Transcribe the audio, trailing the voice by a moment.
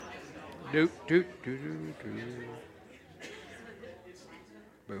Doot, doot, doot, doot, doot.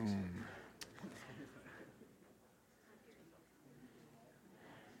 Boom.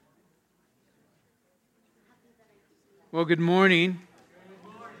 Well, good morning.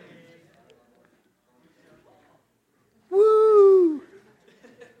 Woo!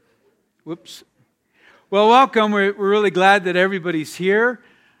 Whoops. Well, welcome. We're really glad that everybody's here.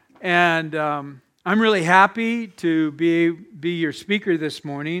 And I'm really happy to be your speaker this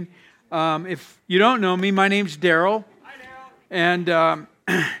morning. If you don't know me, my name's Daryl. Hi, Daryl. And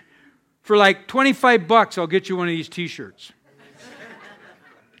for like $25, I'll get you one of these T-shirts.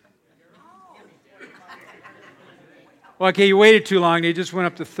 Well, okay, you waited too long. They just went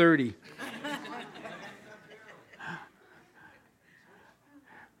up to 30.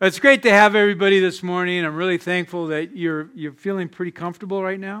 It's great to have everybody this morning. I'm really thankful that you're feeling pretty comfortable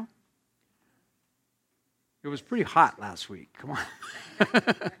right now. It was pretty hot last week. Come on.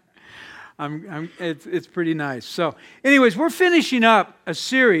 It's pretty nice. So, anyways, we're finishing up a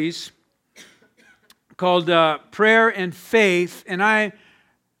series called Prayer and Faith, and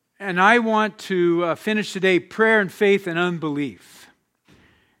I want to finish today, Prayer and Faith and Unbelief.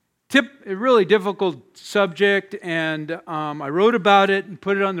 A really difficult subject, and I wrote about it and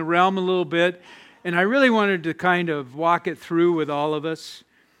put it on the realm a little bit, and I really wanted to kind of walk it through with all of us.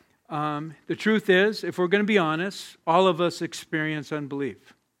 The truth is, if we're going to be honest, all of us experience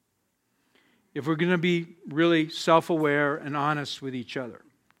unbelief. If we're going to be really self-aware and honest with each other.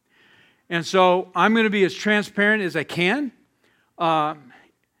 And so I'm going to be as transparent as I can,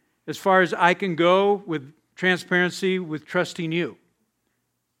 as far as I can go with transparency, with trusting you.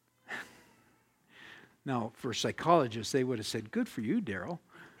 Now, for psychologists, they would have said, good for you, Daryl.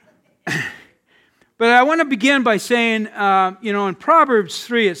 But I want to begin by saying, in Proverbs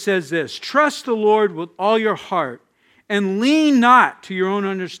 3, it says this, trust the Lord with all your heart and lean not to your own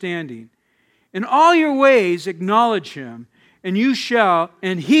understanding. In all your ways acknowledge him, and he shall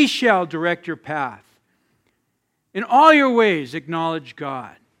direct your path. In all your ways acknowledge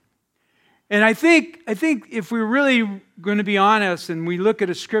God. And I think if we're really going to be honest and we look at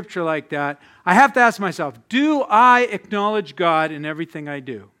a scripture like that, I have to ask myself, do I acknowledge God in everything I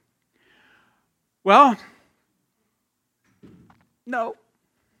do? Well, no.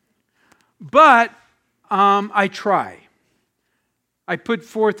 But I try. I put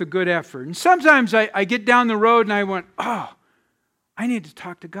forth a good effort. And sometimes I get down the road and I went, I need to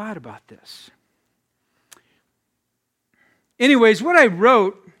talk to God about this. Anyways, what I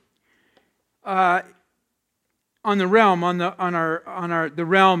wrote on the realm, the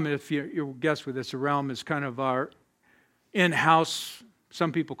realm, if you guess with this, a realm is kind of our in-house,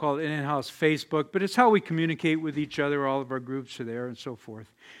 some people call it in-house Facebook, but it's how we communicate with each other. All of our groups are there and so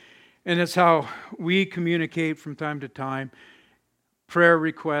forth. And it's how we communicate from time to time, prayer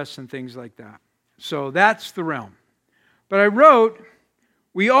requests and things like that. So that's the realm. But I wrote,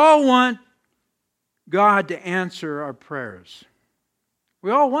 we all want God to answer our prayers.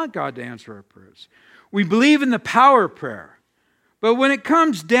 We all want God to answer our prayers. We believe in the power of prayer. But when it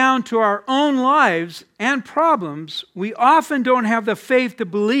comes down to our own lives and problems, we often don't have the faith to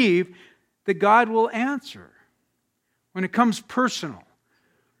believe that God will answer. When it comes personal,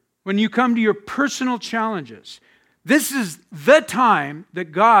 when you come to your personal challenges, this is the time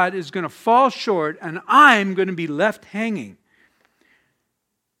that God is going to fall short and I'm going to be left hanging.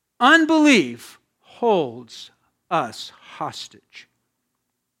 Unbelief holds us hostage.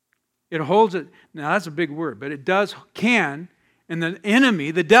 It holds it. Now that's a big word, but it can. And the enemy,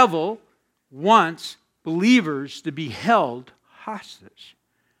 the devil, wants believers to be held hostage.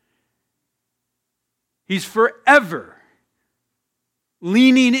 He's forever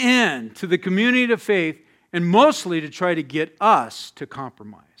leaning in to the community of faith and mostly to try to get us to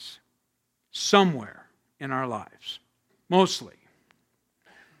compromise somewhere in our lives. Mostly.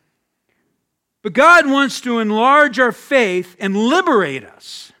 But God wants to enlarge our faith and liberate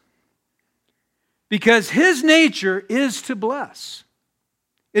us. Because his nature is to bless.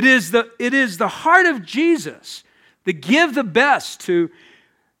 It is the heart of Jesus to give the best to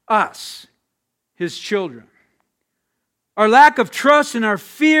us, his children. Our lack of trust and our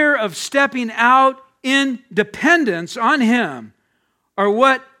fear of stepping out in dependence on him are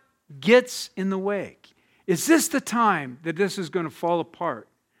what gets in the way. Is this the time that this is going to fall apart?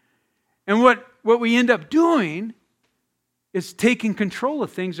 And what we end up doing is taking control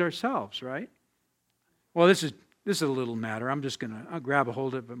of things ourselves, right? Well, this is a little matter. I'll grab a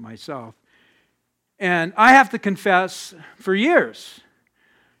hold of it myself. And I have to confess, for years,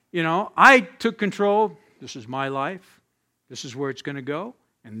 I took control. This is my life. This is where it's going to go.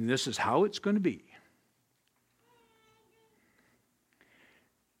 And this is how it's going to be.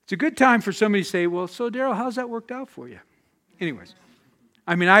 It's a good time for somebody to say, well, so Daryl, how's that worked out for you? Anyways,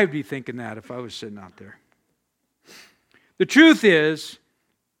 I mean, I would be thinking that if I was sitting out there. The truth is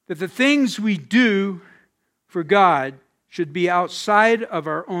that the things we do for God should be outside of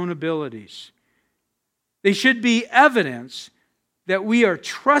our own abilities. They should be evidence that we are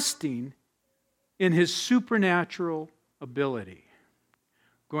trusting in His supernatural ability.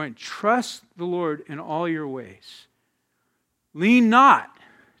 Going, trust the Lord in all your ways. Lean not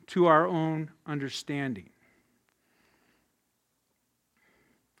to our own understanding.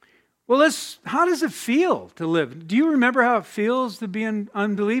 Well, how does it feel to live? Do you remember how it feels to be in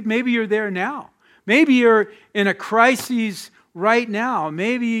unbelief? Maybe you're there now. Maybe you're in a crisis right now.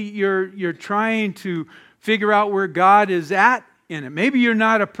 Maybe you're trying to figure out where God is at in it. Maybe you're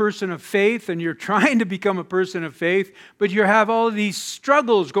not a person of faith and you're trying to become a person of faith, but you have all of these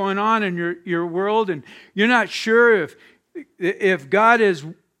struggles going on in your world and you're not sure if God is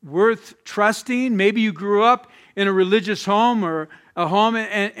worth trusting. Maybe you grew up in a religious home or a home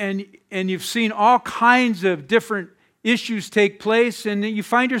and you've seen all kinds of different issues take place and you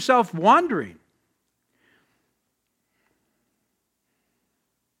find yourself wandering.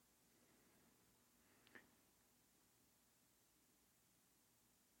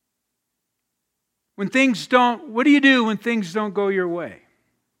 What do you do when things don't go your way?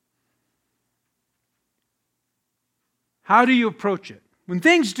 How do you approach it? When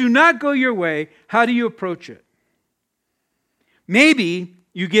things do not go your way, how do you approach it? Maybe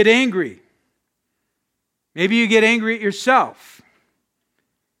you get angry. Maybe you get angry at yourself.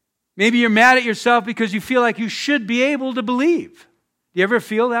 Maybe you're mad at yourself because you feel like you should be able to believe. Do you ever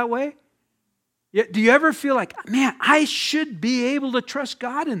feel that way? Do you ever feel like, man, I should be able to trust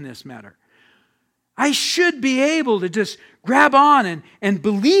God in this matter? I should be able to just grab on and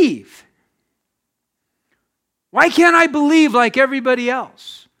believe. Why can't I believe like everybody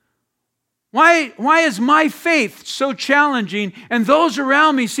else? Why is my faith so challenging and those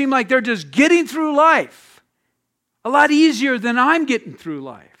around me seem like they're just getting through life a lot easier than I'm getting through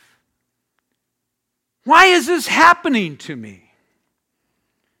life? Why is this happening to me?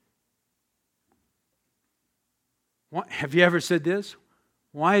 Have you ever said this?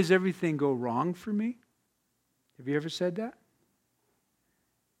 Why does everything go wrong for me? Have you ever said that?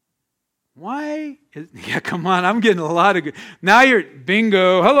 Yeah, come on, I'm getting a lot of good. Now you're,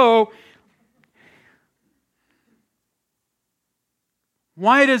 bingo, hello.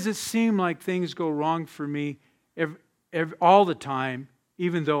 Why does it seem like things go wrong for me all the time,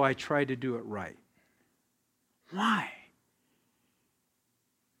 even though I try to do it right? Why?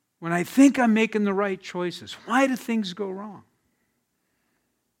 When I think I'm making the right choices, why do things go wrong?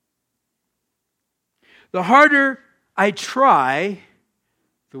 The harder I try,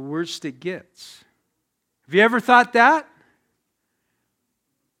 the worse it gets. Have you ever thought that?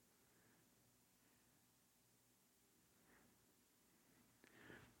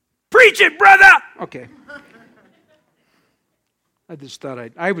 Preach it, brother! Okay. I just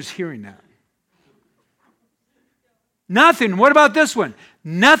thought I was hearing that. Nothing. What about this one?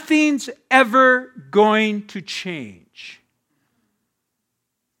 Nothing's ever going to change.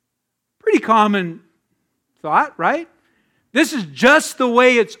 Pretty common thought, right? This is just the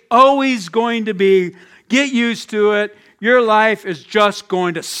way it's always going to be. Get used to it. Your life is just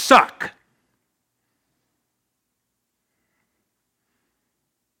going to suck.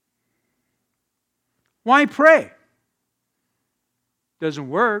 Why pray? Doesn't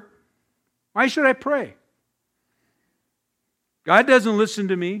work. Why should I pray? God doesn't listen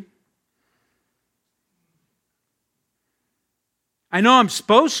to me. I know I'm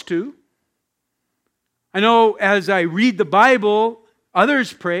supposed to. I know as I read the Bible,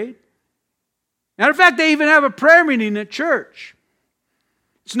 others prayed. Matter of fact, they even have a prayer meeting at church.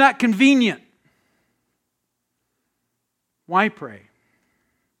 It's not convenient. Why pray?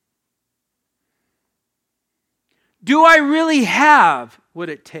 Do I really have what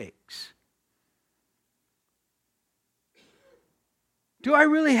it takes? Do I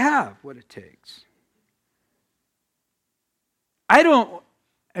really have what it takes?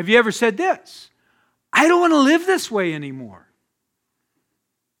 Have you ever said this? I don't want to live this way anymore.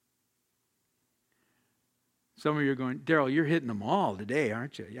 Some of you are going, Daryl, you're hitting them all today,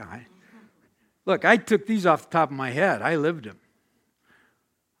 aren't you? Yeah. Look, I took these off the top of my head. I lived them.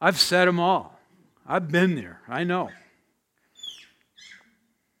 I've said them all. I've been there. I know.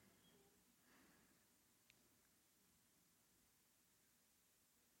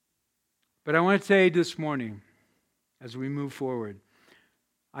 But I want to say this morning, as we move forward,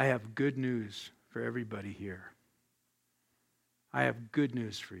 I have good news for everybody here. I have good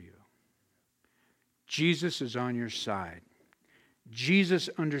news for you. Jesus is on your side. Jesus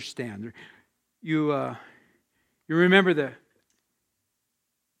understands. You remember the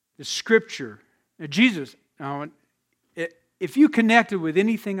scripture. Now, Jesus, if you connected with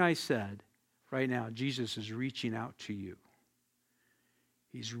anything I said right now, Jesus is reaching out to you.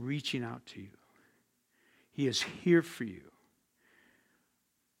 He's reaching out to you. He is here for you.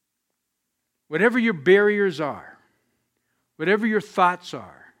 Whatever your barriers are, whatever your thoughts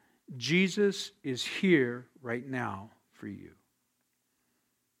are, Jesus is here right now for you.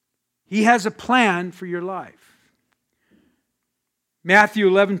 He has a plan for your life. Matthew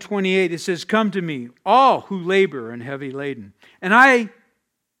 11:28, it says, "Come to me, all who labor and heavy laden, and I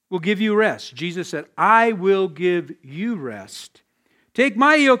will give you rest." Jesus said, "I will give you rest. Take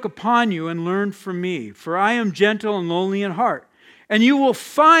my yoke upon you and learn from me, for I am gentle and lowly in heart, and you will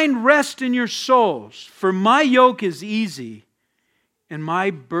find rest in your souls. For my yoke is easy and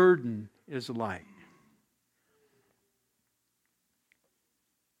my burden is light."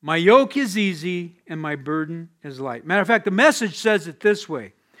 My yoke is easy and my burden is light. Matter of fact, the Message says it this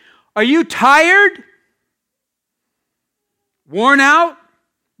way. Are you tired? Worn out?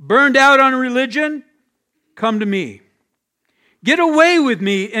 Burned out on religion? Come to me. Get away with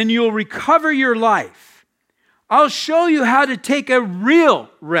me and you'll recover your life. I'll show you how to take a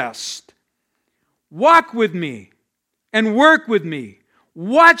real rest. Walk with me and work with me.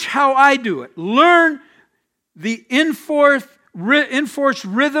 Watch how I do it. Learn the enforced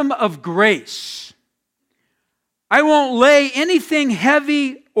rhythm of grace. I won't lay anything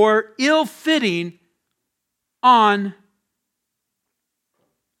heavy or ill-fitting on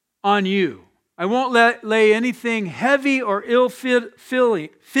you. I won't lay anything heavy or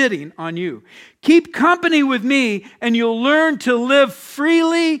ill-fitting on you. Keep company with me and you'll learn to live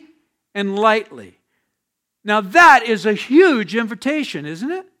freely and lightly. Now that is a huge invitation,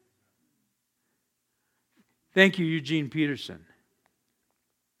 isn't it? Thank you, Eugene Peterson.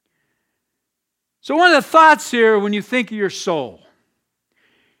 So one of the thoughts here when you think of your soul.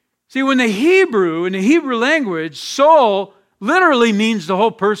 See, in the Hebrew language, soul literally means the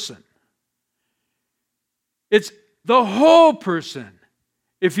whole person. It's the whole person.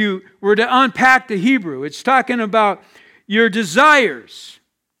 If you were to unpack the Hebrew, it's talking about your desires.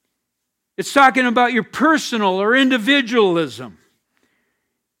 It's talking about your personal or individualism.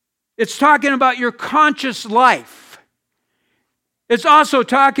 It's talking about your conscious life. It's also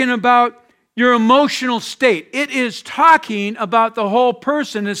talking about your emotional state. It is talking about the whole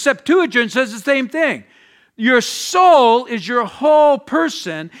person. The Septuagint says the same thing. Your soul is your whole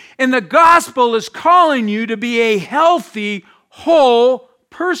person, and the gospel is calling you to be a healthy, whole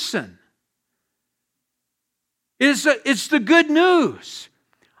person. It's the good news.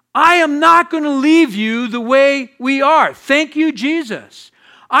 I am not going to leave you the way we are. Thank you, Jesus.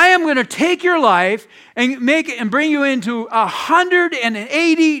 I am going to take your life and bring you into a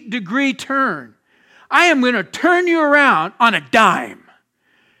 180-degree turn. I am going to turn you around on a dime.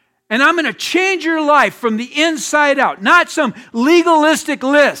 And I'm going to change your life from the inside out. Not some legalistic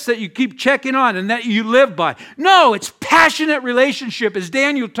list that you keep checking on and that you live by. No, it's passionate relationship, as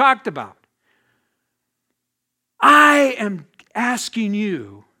Daniel talked about. I am asking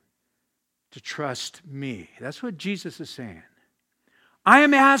you to trust me. That's what Jesus is saying. I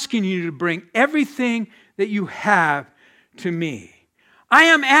am asking you to bring everything that you have to me. I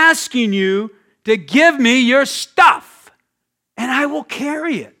am asking you to give me your stuff, and I will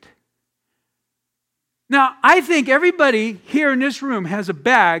carry it. Now, I think everybody here in this room has a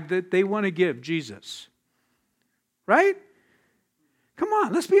bag that they want to give Jesus. Right? Come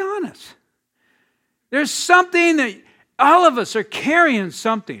on, let's be honest. There's something that all of us are carrying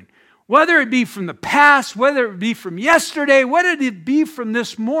something. Whether it be from the past, whether it be from yesterday, whether it be from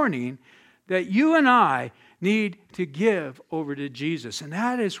this morning, that you and I need to give over to Jesus. And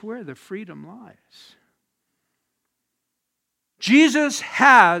that is where the freedom lies. Jesus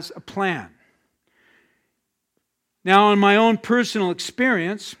has a plan. Now, in my own personal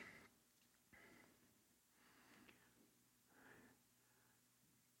experience,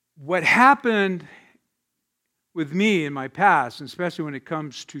 what happened with me in my past, and especially when it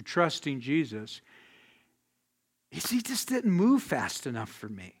comes to trusting Jesus, is he just didn't move fast enough for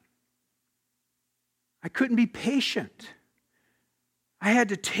me. I couldn't be patient. I had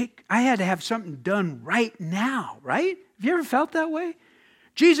to have something done right now, right? Have you ever felt that way?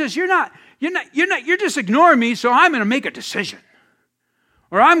 Jesus, you're just ignoring me, so I'm going to make a decision.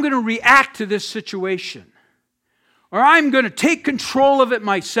 Or I'm going to react to this situation. Or I'm going to take control of it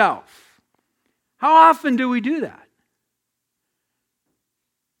myself. How often do we do that?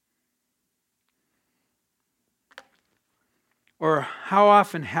 Or how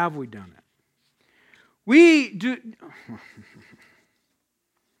often have we done it? We do.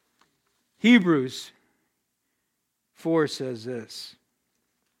 Hebrews 4 says this.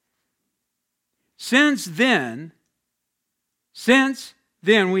 Since then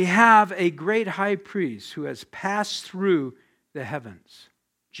we have a great high priest who has passed through the heavens,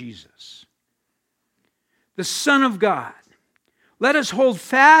 Jesus, the Son of God. Let us hold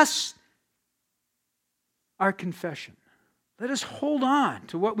fast our confession. Let us hold on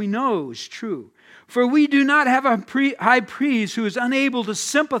to what we know is true. For we do not have a high priest who is unable to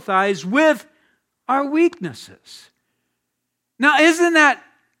sympathize with our weaknesses. Now, isn't that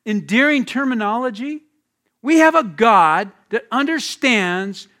endearing terminology? We have a God that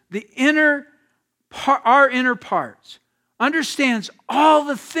understands our inner parts, understands all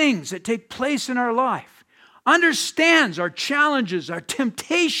the things that take place in our life, understands our challenges, our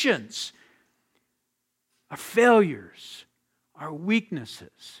temptations, our failures, our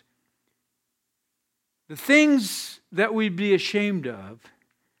weaknesses, the things that we'd be ashamed of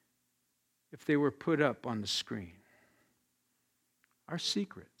if they were put up on the screen, our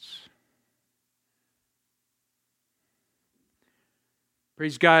secrets.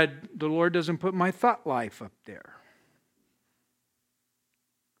 Praise God, the Lord doesn't put my thought life up there.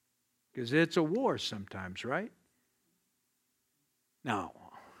 Because it's a war sometimes, right? Now,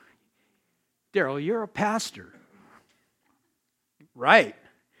 Daryl, you're a pastor. Right.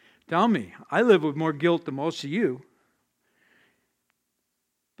 Tell me, I live with more guilt than most of you.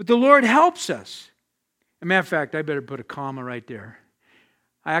 But the Lord helps us. As a matter of fact, I better put a comma right there.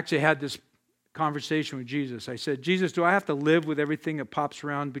 I actually had this conversation with Jesus. I said, Jesus, do I have to live with everything that pops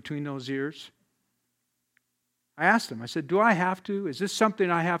around between those ears? I asked him, I said, do I have to? Is this something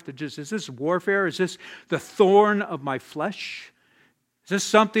I have to is this warfare? Is this the thorn of my flesh? Is this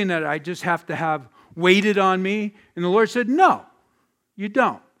something that I just have to have weighted on me? And the Lord said, no, you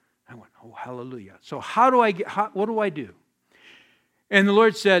don't. I went, oh, hallelujah. So what do I do? And the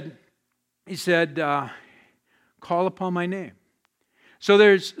Lord said, He said, call upon my name. So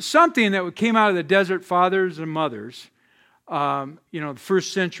there's something that came out of the desert fathers and mothers, the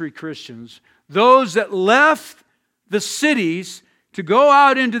first century Christians, those that left the cities to go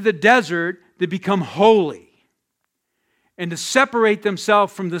out into the desert to become holy and to separate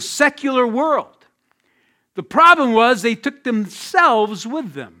themselves from the secular world. The problem was they took themselves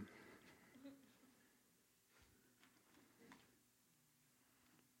with them.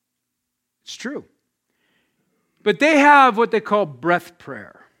 It's true. But they have what they call breath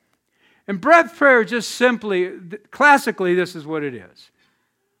prayer. And breath prayer just simply, classically, this is what it is.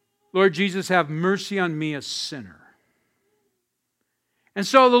 Lord Jesus, have mercy on me, a sinner. And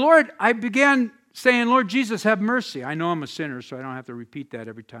so I began saying, Lord Jesus, have mercy. I know I'm a sinner, so I don't have to repeat that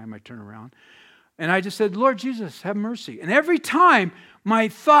every time I turn around. And I just said, Lord Jesus, have mercy. And every time my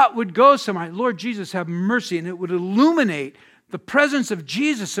thought would go somewhere, Lord Jesus, have mercy. And it would illuminate the presence of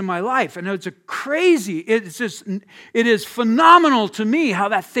Jesus in my life. And it is phenomenal to me how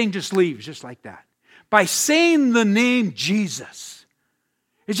that thing just leaves, just like that. By saying the name Jesus.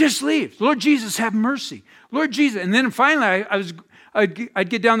 It just leaves. Lord Jesus, have mercy. Lord Jesus. And then finally, I'd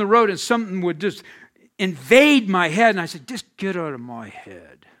get down the road and something would just invade my head. And I said, just get out of my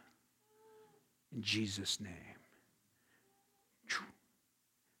head. In Jesus' name.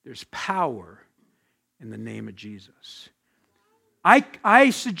 There's power in the name of Jesus.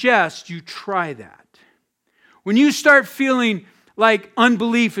 I suggest you try that. When you start feeling like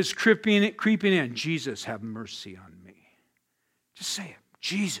unbelief is creeping in, Jesus, have mercy on me. Just say it.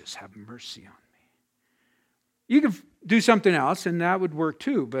 Jesus, have mercy on me. You can do something else, and that would work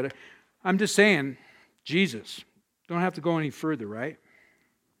too, but I'm just saying, Jesus. Don't have to go any further, right?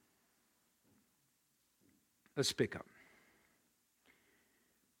 Let's pick up.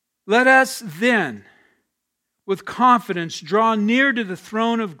 Let us then, with confidence, draw near to the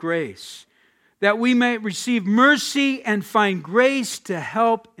throne of grace, that we may receive mercy and find grace to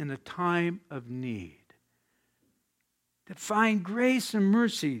help in a time of need. To find grace and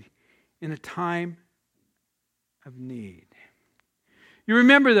mercy in a time of need. You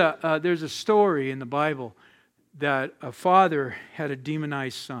remember there's a story in the Bible that a father had a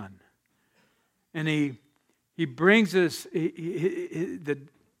demonized son. And he brings his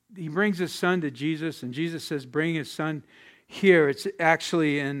son to Jesus, and Jesus says, bring his son here. It's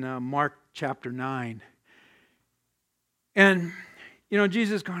actually in Mark chapter 9. And,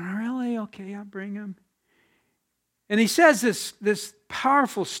 Jesus going, really? Okay, I'll bring him. And he says this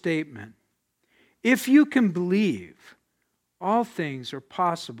powerful statement. If you can believe, all things are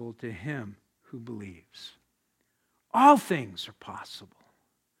possible to him who believes. All things are possible.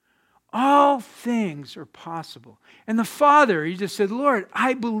 All things are possible. And the father, he just said, Lord,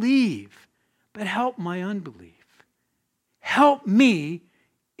 I believe, but help my unbelief. Help me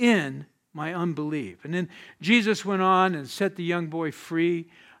in my unbelief. And then Jesus went on and set the young boy free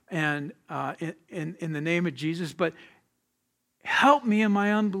and in the name of Jesus. But help me in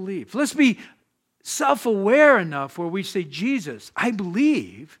my unbelief. Let's be self-aware enough where we say, Jesus, I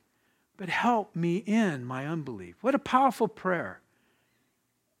believe, but help me in my unbelief. What a powerful prayer.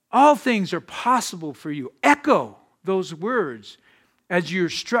 All things are possible for you. Echo those words as you're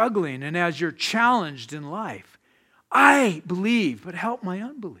struggling and as you're challenged in life. I believe, but help my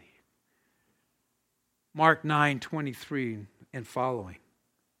unbelief. Mark 9:23 and following.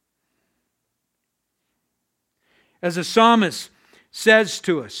 As the psalmist says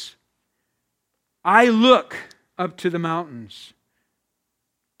to us, I look up to the mountains.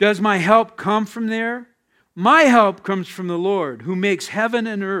 Does my help come from there? My help comes from the Lord, who makes heaven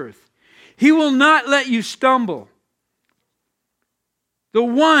and earth. He will not let you stumble. The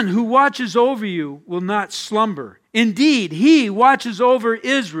one who watches over you will not slumber. Indeed, he watches over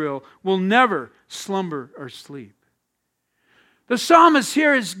Israel, will never slumber or sleep. The psalmist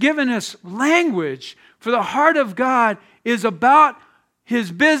here has given us language for the heart of God is about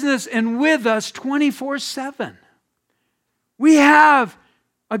His business and with us 24/7. We have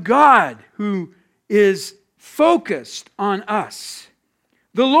a God who is focused on us.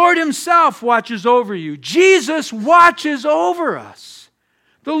 The Lord Himself watches over you. Jesus watches over us.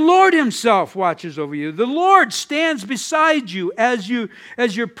 The Lord Himself watches over you. The Lord stands beside you as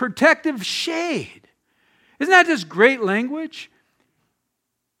your protective shade. Isn't that just great language?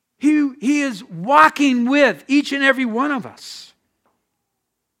 He is walking with each and every one of us.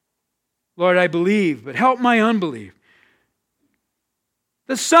 Lord, I believe, but help my unbelief.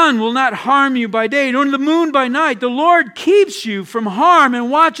 The sun will not harm you by day, nor the moon by night. The Lord keeps you from harm and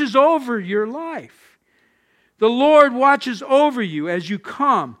watches over your life. The Lord watches over you as you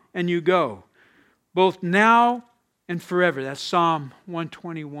come and you go, both now and forever. That's Psalm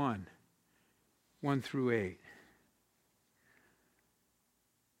 121, 1-8.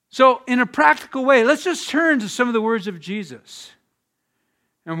 So, in a practical way, let's just turn to some of the words of Jesus.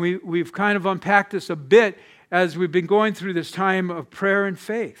 And we've kind of unpacked this a bit as we've been going through this time of prayer and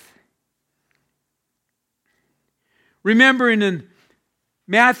faith. Remembering in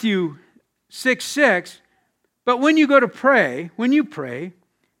Matthew 6:6, but when you go to pray, when you pray,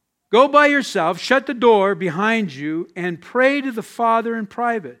 go by yourself, shut the door behind you, and pray to the Father in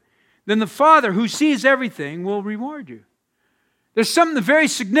private. Then the Father who sees everything will reward you. There's something very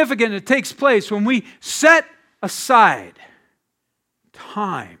significant that takes place when we set aside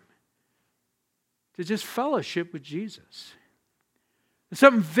time to just fellowship with Jesus.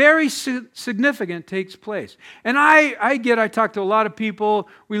 Something very significant takes place. And I talk to a lot of people.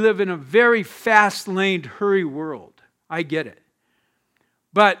 We live in a very fast-laned, hurry world. I get it.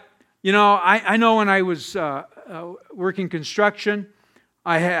 But, I know when I was working construction,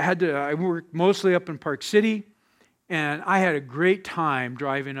 I worked mostly up in Park City, and I had a great time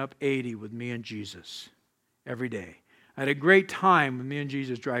driving up 80 with me and Jesus every day. I had a great time with me and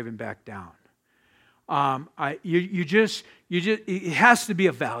Jesus driving back down. It has to be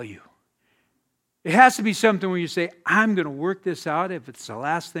a value. It has to be something where you say, I'm going to work this out if it's the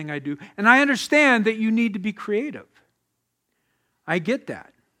last thing I do. And I understand that you need to be creative. I get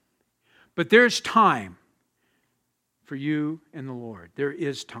that. But there's time for you and the Lord. There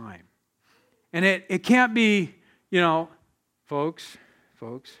is time. And it can't be, folks,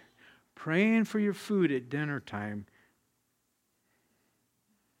 praying for your food at dinner time.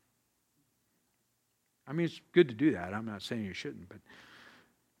 I mean, it's good to do that. I'm not saying you shouldn't, but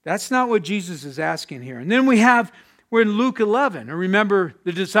that's not what Jesus is asking here. And then we're in Luke 11. And remember,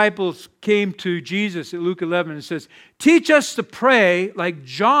 the disciples came to Jesus at Luke 11 and says, teach us to pray like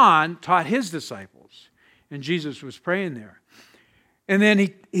John taught his disciples. And Jesus was praying there. And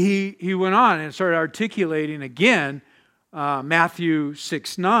then he went on and started articulating again Matthew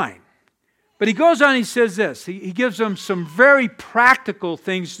 6:9. But he goes on, he says this. He gives them some very practical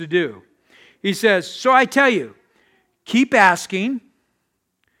things to do. He says, so I tell you, keep asking. He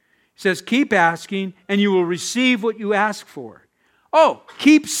says, keep asking, and you will receive what you ask for. Oh,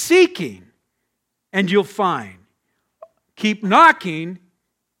 keep seeking, and you'll find. Keep knocking,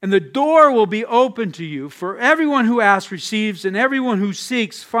 and the door will be open to you. For everyone who asks receives, and everyone who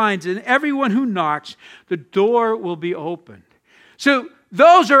seeks finds, and everyone who knocks, the door will be opened. So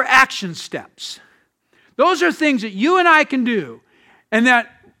those are action steps. Those are things that you and I can do, and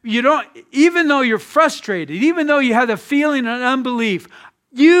that you don't, even though you're frustrated, even though you have the feeling of unbelief,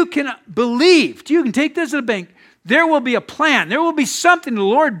 you can believe. You can take this to the bank. There will be a plan. There will be something the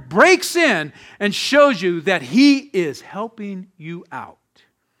Lord breaks in and shows you that He is helping you out.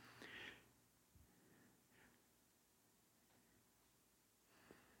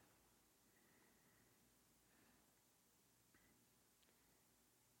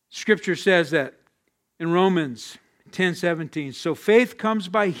 Scripture says that in Romans 10:17, so faith comes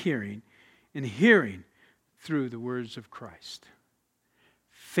by hearing, and hearing through the words of Christ.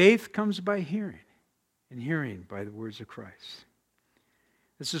 Faith comes by hearing, and hearing by the words of Christ.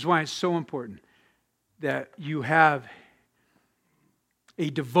 This is why it's so important that you have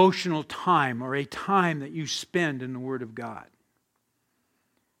a devotional time or a time that you spend in the Word of God.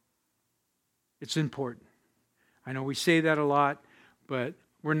 It's important. I know we say that a lot, but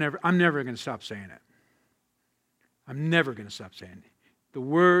I'm never going to stop saying it. I'm never going to stop saying it. The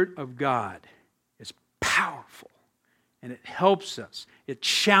Word of God is powerful, and it helps us. It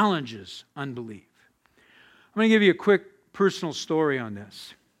challenges unbelief. I'm going to give you a quick personal story on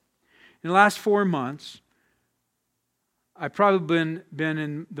this. In the last 4 months, I've probably been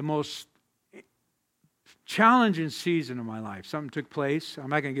in the most challenging season of my life. Something took place. I'm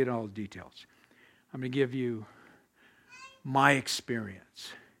not going to get into all the details. I'm going to give you my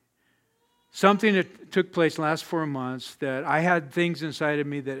experience. Something that took place in the last 4 months that I had things inside of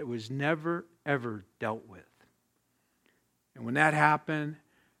me that it was never, ever dealt with. And when that happened,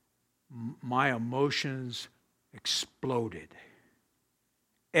 my emotions exploded.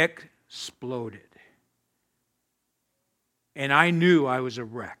 Exploded. And I knew I was a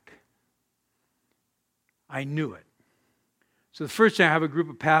wreck. I knew it. So the first thing, I have a group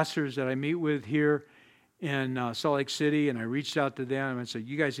of pastors that I meet with here in Salt Lake City, and I reached out to them and said,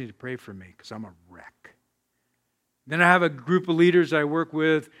 you guys need to pray for me because I'm a wreck. Then I have a group of leaders I work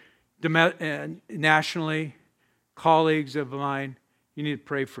with nationally, colleagues of mine. You need to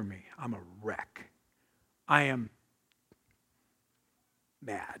pray for me. I'm a wreck. I am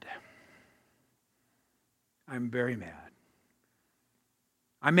mad. I'm very mad.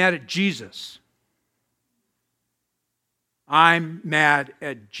 I'm mad at Jesus. I'm mad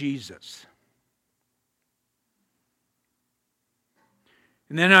at Jesus.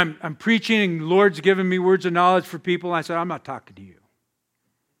 And then I'm preaching, and the Lord's giving me words of knowledge for people. And I said, I'm not talking to you.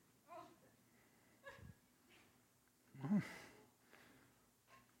 Well,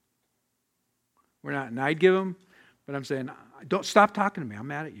 we're not. And I'd give them, but I'm saying, don't stop talking to me. I'm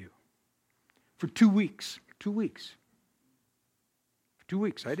mad at you. For 2 weeks. 2 weeks. 2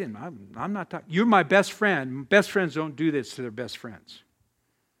 weeks. I'm not talking. You're my best friend. Best friends don't do this to their best friends.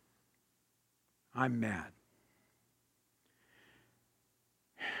 I'm mad.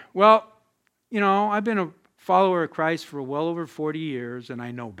 Well, I've been a follower of Christ for well over 40 years, and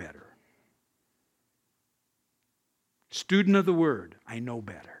I know better. Student of the Word, I know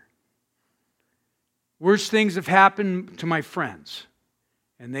better. Worse things have happened to my friends,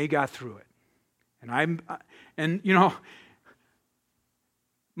 and they got through it.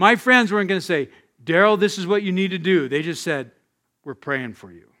 My friends weren't going to say, Daryl, this is what you need to do. They just said, we're praying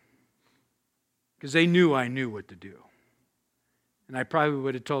for you. Because they knew I knew what to do. And I probably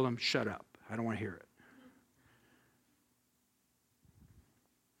would have told them, shut up. I don't want to hear it.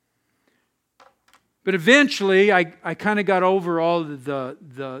 But eventually, I kind of got over all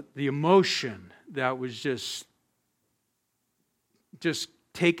the emotion that was just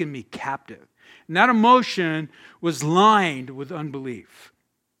taking me captive. And that emotion was lined with unbelief.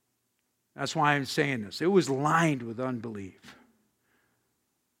 That's why I'm saying this. It was lined with unbelief.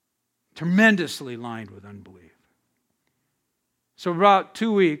 Tremendously lined with unbelief. So about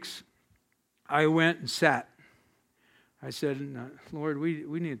 2 weeks, I went and sat. I said, Lord, we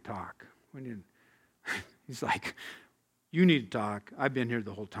need to talk. He's like, you need to talk. I've been here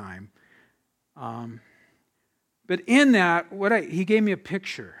the whole time. But in that, he gave me a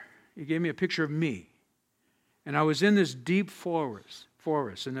picture. He gave me a picture of me. And I was in this deep forest.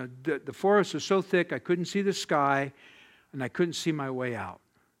 And the forest was so thick I couldn't see the sky, and I couldn't see my way out.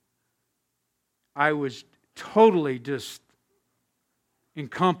 I was totally just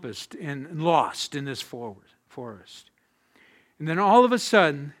encompassed and lost in this forest. And then all of a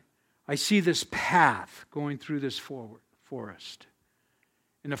sudden, I see this path going through this forest.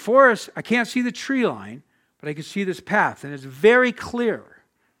 In the forest, I can't see the tree line, but I can see this path, and it's very clear.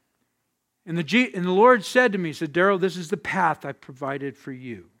 And the Lord said to me, he said, Daryl, this is the path I provided for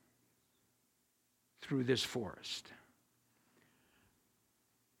you through this forest.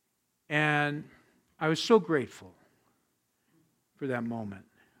 And I was so grateful for that moment.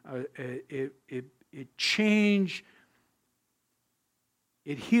 It changed,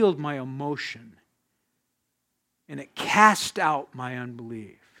 it healed my emotion, and it cast out my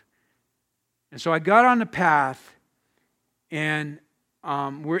unbelief. And so I got on the path, and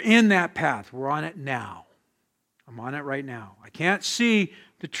we're in that path. We're on it now. I'm on it right now. I can't see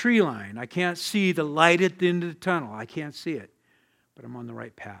the tree line. I can't see the light at the end of the tunnel. I can't see it. But I'm on the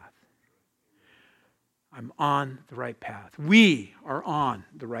right path. I'm on the right path. We are on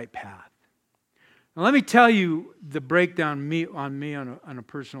the right path. Now let me tell you the breakdown on a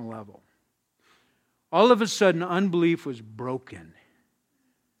personal level. All of a sudden, unbelief was broken.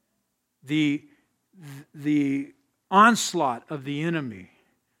 The onslaught of the enemy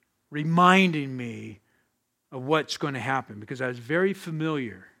reminding me of what's going to happen because I was very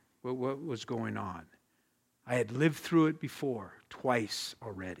familiar with what was going on. I had lived through it before, twice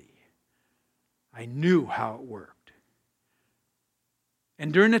already. I knew how it worked.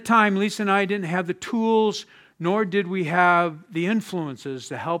 And during the time, Lisa and I didn't have the tools, nor did we have the influences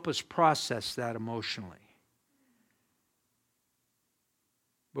to help us process that emotionally.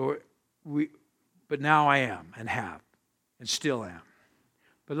 But now I am and have and still am.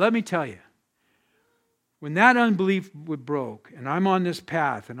 But let me tell you, when that unbelief broke and I'm on this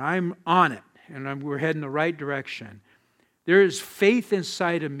path and I'm on it and we're heading the right direction, there is faith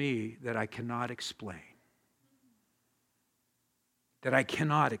inside of me that I cannot explain. That I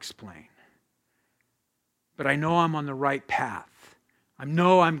cannot explain. But I know I'm on the right path. I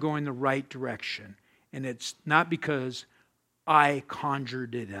know I'm going the right direction. And it's not because I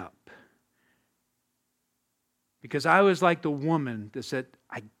conjured it up. Because I was like the woman that said,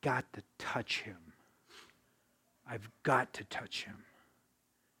 I got to touch him. I've got to touch him.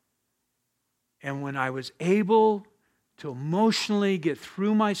 And when I was able to emotionally get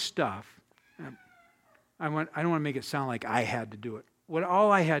through my stuff, I don't want to make it sound like I had to do it.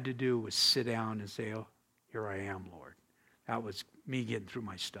 All I had to do was sit down and say, oh, here I am, Lord. That was me getting through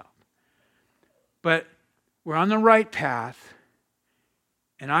my stuff. But we're on the right path,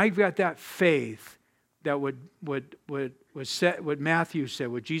 and I've got that faith that what Matthew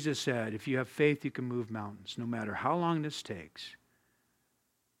said, what Jesus said, if you have faith, you can move mountains, no matter how long this takes.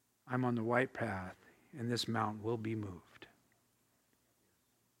 I'm on the right path, and this mountain will be moved.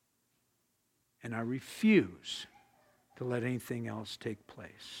 And I refuse to let anything else take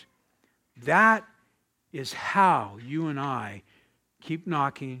place. That is how you and I keep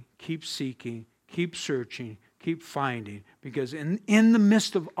knocking, keep seeking, keep searching, keep finding. Because in the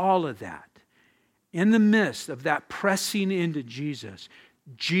midst of all of that, in the midst of that pressing into Jesus,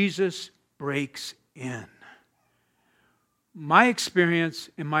 Jesus breaks in. My experience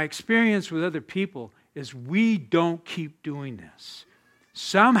and my experience with other people is we don't keep doing this.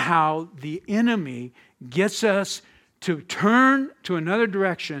 Somehow the enemy gets us to turn to another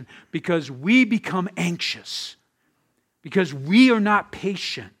direction because we become anxious, because we are not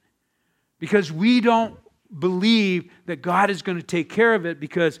patient, because we don't believe that God is going to take care of it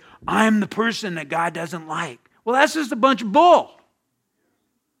because I'm the person that God doesn't like. Well, that's just a bunch of bull.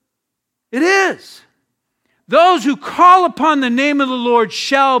 It is. Those who call upon the name of the Lord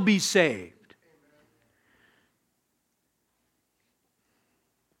shall be saved.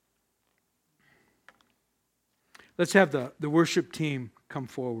 Let's have the worship team come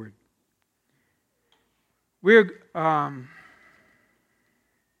forward. We're going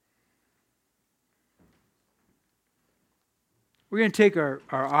to take our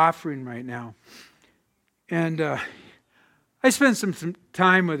offering right now. And I spent some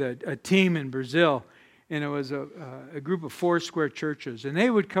time with a team in Brazil, and it was a group of 4 square churches. And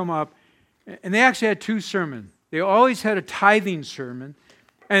they would come up, and they actually had 2 sermons. They always had a tithing sermon,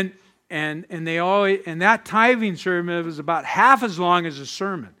 and that tithing sermon was about half as long as a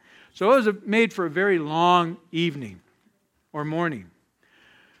sermon. So it was made for a very long evening or morning.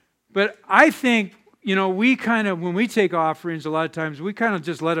 But I think, we kind of, when we take offerings, a lot of times we kind of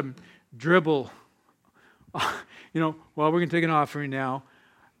just let them dribble. Well, we're going to take an offering now.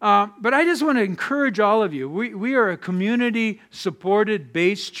 But I just want to encourage all of you. We are a community-supported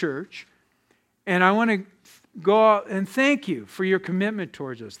base church, and I want to go out and thank you for your commitment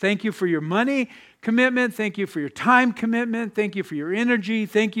towards us. Thank you for your money commitment. Thank you for your time commitment. Thank you for your energy.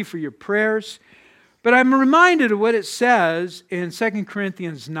 Thank you for your prayers. But I'm reminded of what it says in 2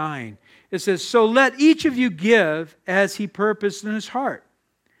 Corinthians 9. It says, so let each of you give as he purposed in his heart,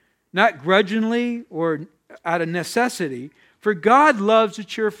 not grudgingly or out of necessity, for God loves a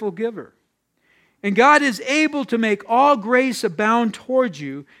cheerful giver. And God is able to make all grace abound towards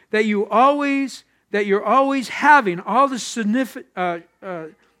you, that you're always having all the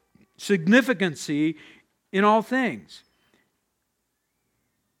significancy in all things.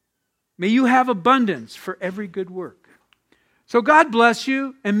 May you have abundance for every good work. So God bless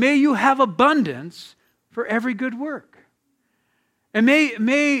you, and may you have abundance for every good work. And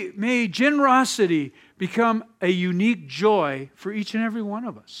may generosity become a unique joy for each and every one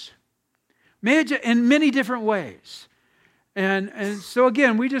of us. May it in many different ways. And so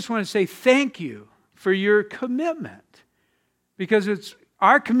again, we just want to say thank you for your commitment, because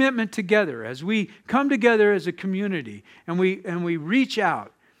our commitment together as we come together as a community and we reach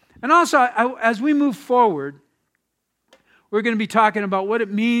out. And also, as we move forward, we're going to be talking about what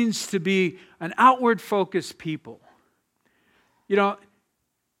it means to be an outward-focused people. You know,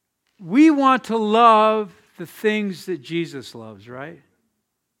 we want to love the things that Jesus loves, right?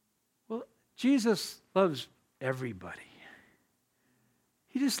 Well, Jesus loves everybody.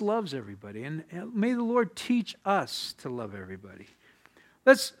 He just loves everybody. And may the Lord teach us to love everybody.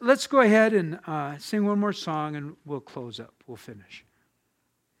 Let's go ahead and sing one more song and we'll close up. We'll finish.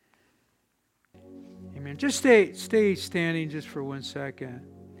 Amen. Just stay standing just for 1 second.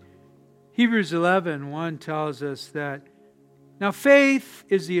 Hebrews 11:1 tells us that now faith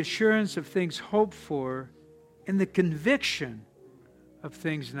is the assurance of things hoped for and the conviction of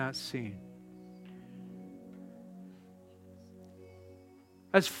things not seen.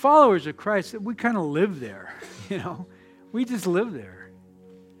 As followers of Christ, we kind of live there, you know. We just live there.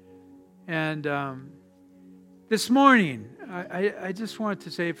 And this morning, I just want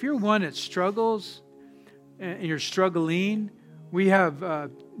to say, if you're one that struggles and you're struggling, we have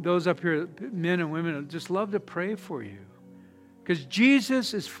those up here, men and women, who just love to pray for you. Because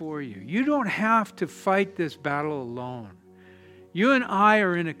Jesus is for you. You don't have to fight this battle alone. You and I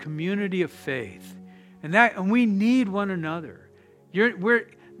are in a community of faith. And we need one another.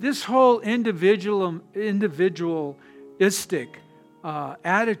 This whole individualistic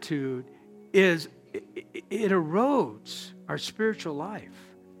attitude it erodes our spiritual life.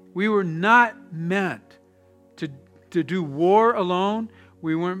 We were not meant to do war alone.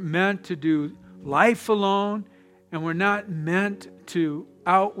 We weren't meant to do life alone. And we're not meant to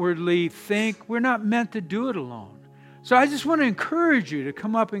outwardly think. We're not meant to do it alone. So I just want to encourage you to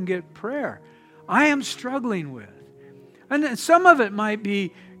come up and get prayer. I am struggling with. And some of it might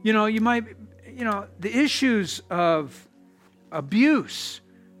be, the issues of abuse.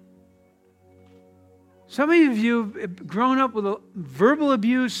 Some of you have grown up with verbal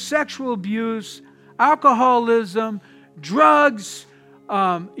abuse, sexual abuse, alcoholism, drugs,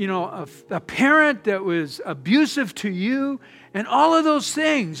 a parent that was abusive to you, and all of those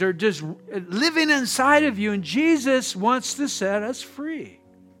things are just living inside of you, and Jesus wants to set us free.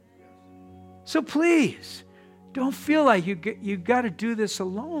 So please, don't feel like you got to do this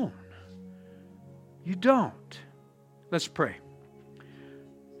alone. You don't. Let's pray.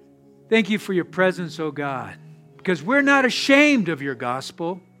 Thank you for your presence, oh God, because we're not ashamed of your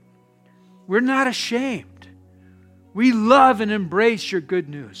gospel. We're not ashamed. We love and embrace your good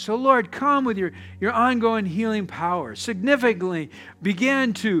news. So Lord, come with your ongoing healing power. Significantly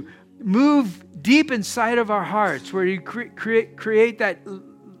begin to move deep inside of our hearts where you create that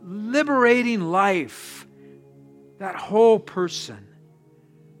liberating life, that whole person.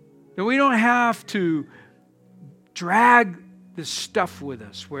 That we don't have to drag this stuff with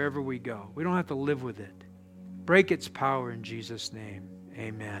us wherever we go. We don't have to live with it. Break its power in Jesus' name.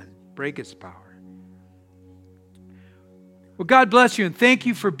 Amen. Break its power. Well, God bless you and thank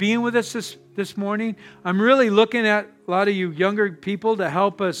you for being with us this morning. I'm really looking at a lot of you younger people to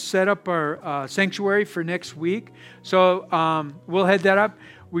help us set up our sanctuary for next week. So we'll head that up.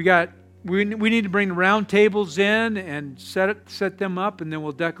 We need to bring the round tables in and set them up, and then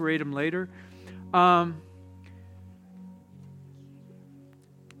we'll decorate them later.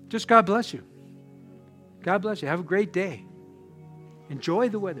 Just God bless you. God bless you. Have a great day. Enjoy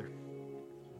the weather.